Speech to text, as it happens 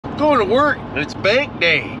going to work, and it's bank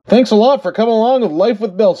day. Thanks a lot for coming along with Life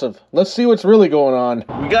with BillSiff. Let's see what's really going on.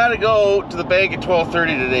 We gotta go to the bank at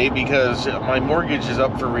 12:30 today because my mortgage is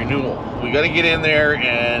up for renewal. We gotta get in there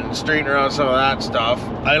and straighten around some of that stuff.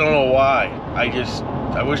 I don't know why. I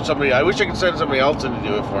wish I could send somebody else in to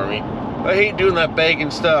do it for me. I hate doing that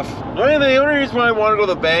banking stuff. The only reason why I want to go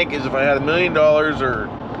to the bank is if I had $1 million, or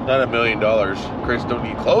not $1 million. Chris, don't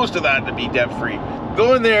need close to that to be debt free.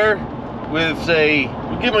 Go in there with, say,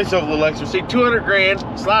 give myself a little extra, say 200 grand,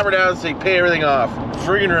 slap her down, say pay everything off.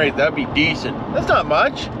 Friggin' right, that'd be decent. That's not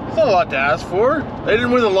much. That's not a lot to ask for. I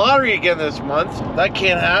didn't win the lottery again this month. That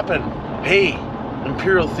can't happen. Hey,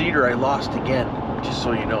 Imperial Theater, I lost again. Just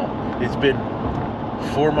so you know, it's been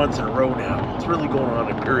 4 months in a row now. What's really going on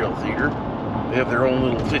at Imperial Theater? They have their own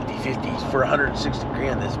little 50-50s for 160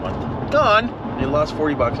 grand this month. Gone. They lost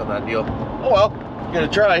 40 bucks on that deal. Oh well, you gotta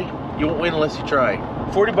try. You won't win unless you try.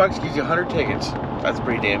 40 bucks gives you 100 tickets. That's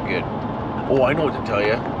pretty damn good. Oh, I know what to tell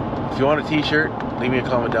you. If you want a t-shirt, leave me a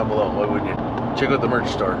comment down below. Why wouldn't you? Check out the merch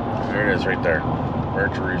store. There it is right there.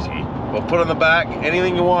 Merch Rooski. We'll put on the back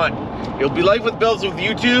anything you want. It'll be Life with BillSiff with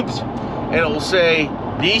YouTubes, and it will say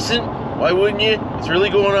decent. Why wouldn't you? It's really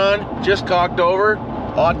going on. Just cocked over.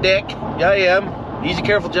 Hot deck. Yeah, I am. Easy,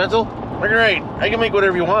 careful, gentle. Right. I can make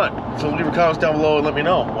whatever you want. So leave your comments down below and let me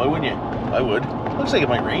know. Why wouldn't you? I would. Looks like it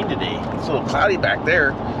might rain today. It's a little cloudy back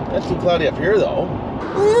there. That's too cloudy up here, though.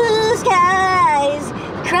 Blue skies,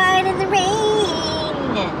 crying in the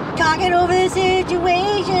rain, talking over the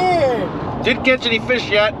situation. Didn't catch any fish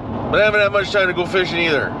yet, but I haven't had much time to go fishing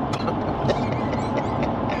either.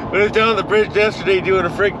 I was down on the bridge yesterday doing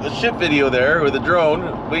a ship video there with a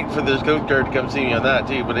drone, waiting for this Coast Guard to come see me on that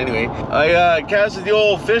too. But anyway, I casted the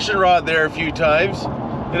old fishing rod there a few times,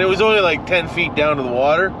 and it was only like 10 feet down to the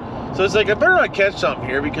water. So it's like, I better not catch something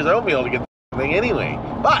here because I won't be able to get the thing anyway.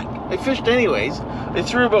 But I fished anyways. I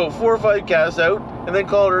threw about 4 or 5 casts out and then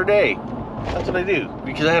called her a day. That's what I do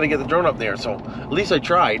because I had to get the drone up there. So at least I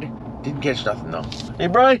tried. Didn't catch nothing though. Hey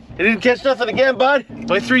Brian, I didn't catch nothing again, bud.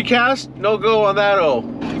 My 3 casts, no go on that. Oh,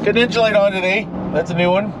 got an insulate on today. That's a new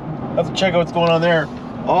one. Have to check out what's going on there.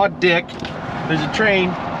 Aw, dick. There's a train.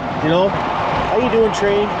 You know, how you doing,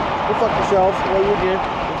 train? Go fuck yourself. What are you doing?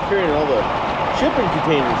 It's carrying all the shipping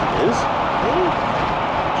containers. It is.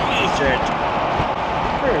 Decent.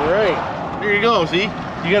 Very right. There you go. See,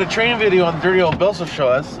 you got a train video on the Dirty Old BillSiff show.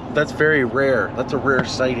 That's very rare. That's a rare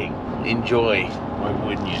sighting. Enjoy. Why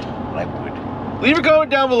wouldn't you? I would. Leave a comment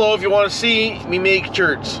down below if you want to see me make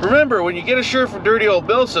shirts. Remember, when you get a shirt from Dirty Old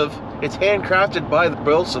BillSiff, it's handcrafted by the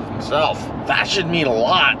BillSiff himself. That should mean a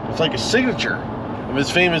lot. It's like a signature. I'm as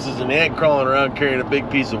famous as an ant crawling around carrying a big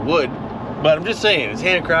piece of wood. But I'm just saying, it's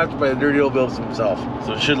handcrafted by the Dirty Old BillSiff himself.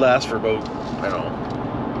 So it should last for about, I don't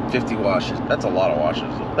know, 50 washes. That's a lot of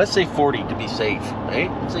washes. Let's say 40 to be safe, right?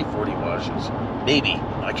 Let's say 40 washes. Maybe.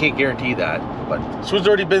 I can't guarantee that. But this one's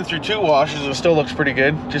already been through 2 washes and it still looks pretty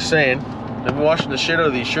good. Just saying. I've been washing the shit out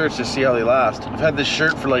of these shirts to see how they last. I've had this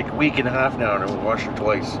shirt for like a week and a half now and I've washed it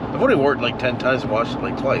twice. I've only worn it like 10 times and washed it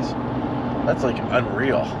like twice. That's like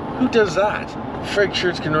unreal. Who does that? Frig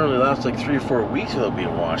shirts can normally last like 3 or 4 weeks without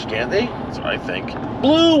being washed, can't they? That's what I think.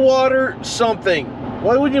 Blue water something.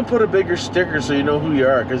 Why wouldn't you put a bigger sticker so you know who you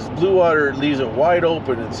are? Because blue water leaves it wide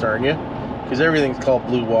open in Sarnia. Because everything's called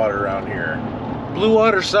blue water around here. Blue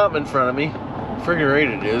water something in front of me. Friggin' right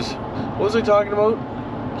it is. What was I talking about?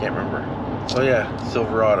 Can't remember. Oh yeah,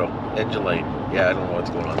 Silverado. Edgelite. Yeah, I don't know what's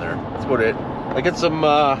going on there. That's about it. I got some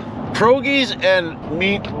pierogies and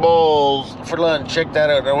meatballs for lunch. Check that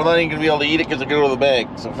out. I'm not even gonna be able to eat it because I go to the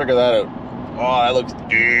bank. So figure that out. Oh, that looks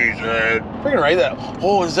decent. Freaking right that.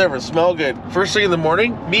 Oh, does that ever smell good? First thing in the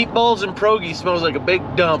morning, meatballs and pierogies smells like a big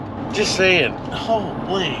dump. Just saying.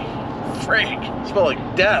 Holy frig. Smell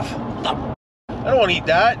like death. I don't want to eat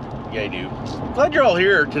that. Yeah, I do. Glad you're all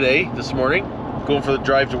here today, this morning. Going for the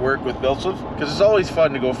drive to work with BillSiff. Because it's always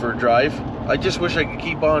fun to go for a drive. I just wish I could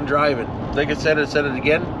keep on driving. Like I said it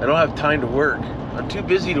again. I don't have time to work. I'm too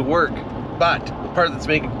busy to work. But the part that's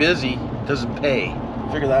making busy doesn't pay.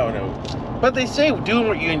 Figure that one out. But they say doing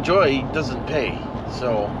what you enjoy doesn't pay.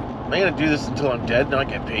 So, am I going to do this until I'm dead and not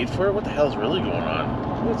get paid for it? What the hell's really going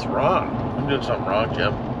on? What's wrong? I'm doing something wrong,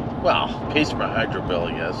 Jim. Well, pays for my hydro bill,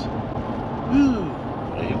 I guess. Woo.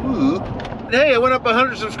 Hey, woo. Hey, I went up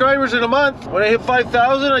 100 subscribers in a month. When I hit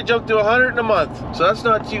 5,000, I jumped to 100 in a month. So that's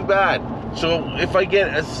not too bad. So if I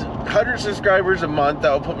get 100 subscribers a month,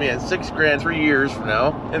 that will put me at 6 grand 3 years from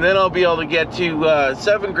now. And then I'll be able to get to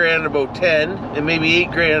 7 grand in about 10, and maybe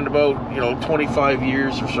 8 grand in about, 25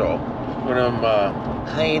 years or so. When I'm,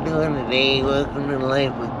 How you doing today? Welcome to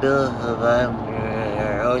Life with BillSiff. I'm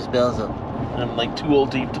your host, BillSiff. I'm like too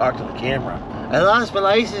old to even talk to the camera. I lost my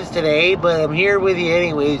license today, but I'm here with you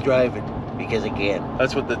anyways driving. Because I can.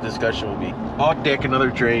 That's what the discussion will be. Hot dick, another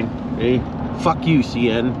train. Hey, fuck you,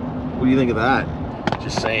 CN. What do you think of that?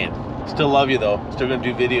 Just saying. Still love you though. Still gonna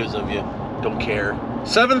do videos of you. Don't care.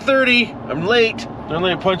 7:30. I'm late.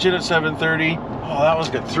 Normally I punch in at 7:30. Oh, that one's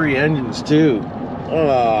got 3 engines too.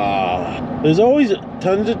 There's always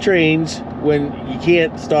tons of trains when you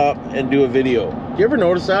can't stop and do a video. You ever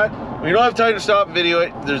notice that? When you don't have time to stop and video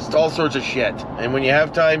it, there's all sorts of shit. And when you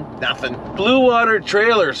have time, nothing. Blue water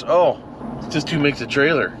trailers. Oh, it's just 2 makes a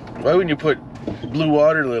trailer. Why wouldn't you put blue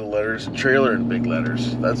water little letters and trailer in big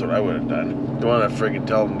letters? That's what I would have done. You want to friggin'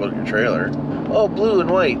 tell them about your trailer. Oh, blue and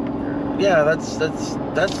white. Yeah, that's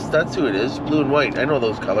who it is. Blue and white. I know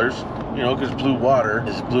those colors. You know, because blue water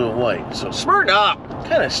is blue and white. So smarten up. What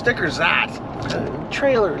kind of sticker's that?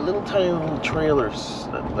 Trailer, little tiny little trailers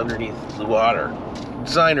underneath blue water.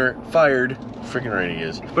 Designer fired. Freaking right he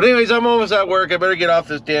is. But anyways, I'm almost at work. I better get off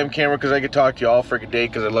this damn camera because I could talk to you all freaking day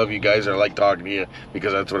because I love you guys and I like talking to you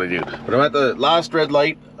because that's what I do. But I'm at the last red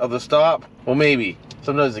light of the stop. Well, maybe.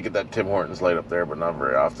 Sometimes they get that Tim Hortons light up there, but not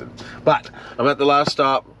very often. But I'm at the last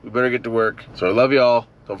stop. We better get to work. So I love you all.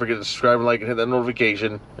 Don't forget to subscribe and like and hit that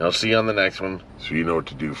notification. And I'll see you on the next one. So you know what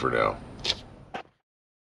to do for now.